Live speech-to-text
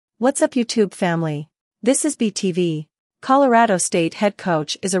What's up, YouTube family? This is BTV. Colorado State head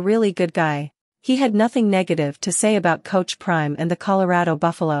coach is a really good guy. He had nothing negative to say about Coach Prime and the Colorado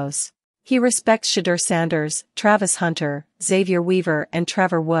Buffaloes. He respects Shedeur Sanders, Travis Hunter, Xaiver Weaver and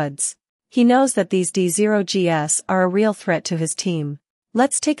Trevor Woods. He knows that these D0GS are a real threat to his team.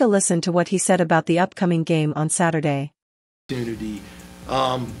 Let's take a listen to what he said about the upcoming game on Saturday. As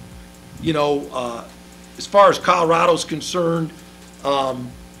far as Colorado's concerned,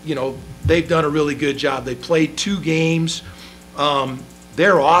 they've done a really good job. They played 2 games.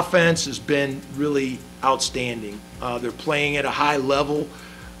 Their offense has been really outstanding. They're playing at a high level,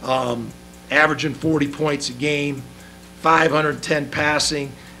 averaging 40 points a game, 510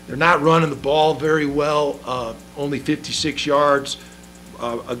 passing. They're not running the ball very well, only 56 yards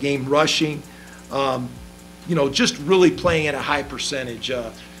a game rushing. Just really playing at a high percentage.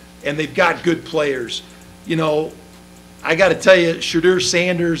 And they've got good players. I got to tell you, Shedeur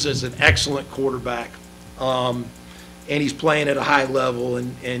Sanders is an excellent quarterback, and he's playing at a high level,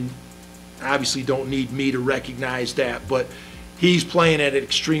 and obviously don't need me to recognize that, but he's playing at an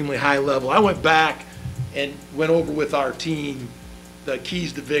extremely high level. I went back and went over with our team the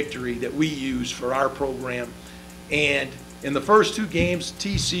keys to victory that we use for our program, and in the first 2 games,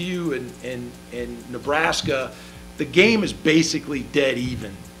 TCU and Nebraska, the game is basically dead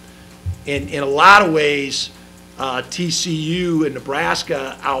even. In a lot of ways, TCU and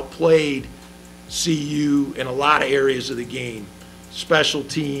Nebraska outplayed CU in a lot of areas of the game. Special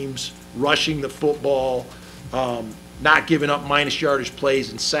teams, rushing the football, not giving up minus yardage plays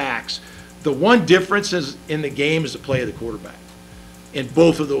and sacks. The one difference in the game is the play of the quarterback in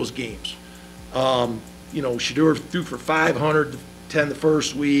both of those games. Shedeur threw for 510 the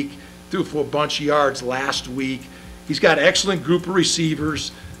first week, threw for a bunch of yards last week. He's got an excellent group of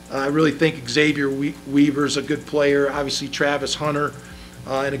receivers. I really think Xaiver Weaver is a good player. Obviously, Travis Hunter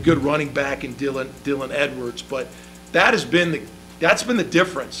and a good running back in Dylan Edwards. But that's been the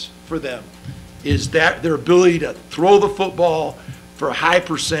difference for them, is that their ability to throw the football for a high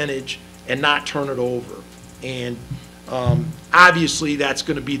percentage and not turn it over. And obviously, that's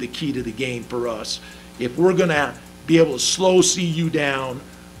going to be the key to the game for us. If we're going to be able to slow CU down,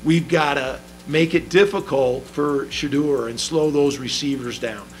 we've got to make it difficult for Shedeur and slow those receivers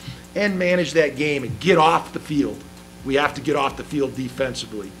down and manage that game and get off the field. We have to get off the field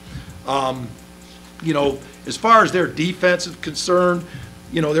defensively. As far as their defense is concerned,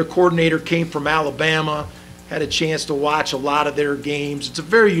 their coordinator came from Alabama, had a chance to watch a lot of their games. It's a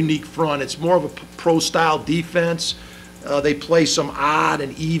very unique front. It's more of a pro-style defense. They play some odd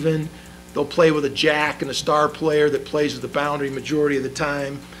and even. They'll play with a jack and a star player that plays at the boundary majority of the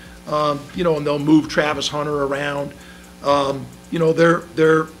time. And they'll move Travis Hunter around.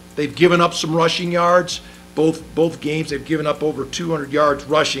 They've given up some rushing yards. Both games they've given up over 200 yards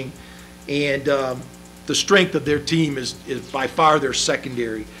rushing, and the strength of their team is by far their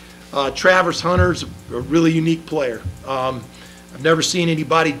secondary. Travis Hunter's a really unique player. I've never seen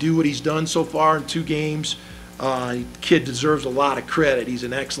anybody do what he's done so far in 2 games. The kid deserves a lot of credit. He's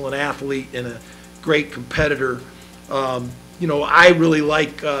an excellent athlete and a great competitor. I really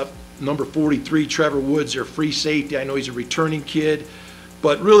like number 43, Trevor Woods, their free safety. I know he's a returning kid,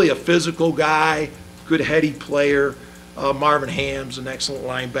 but really a physical guy, good heady player. Marvin Ham's an excellent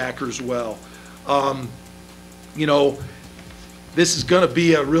linebacker as well. This is going to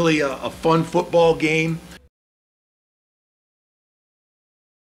be a really fun football game.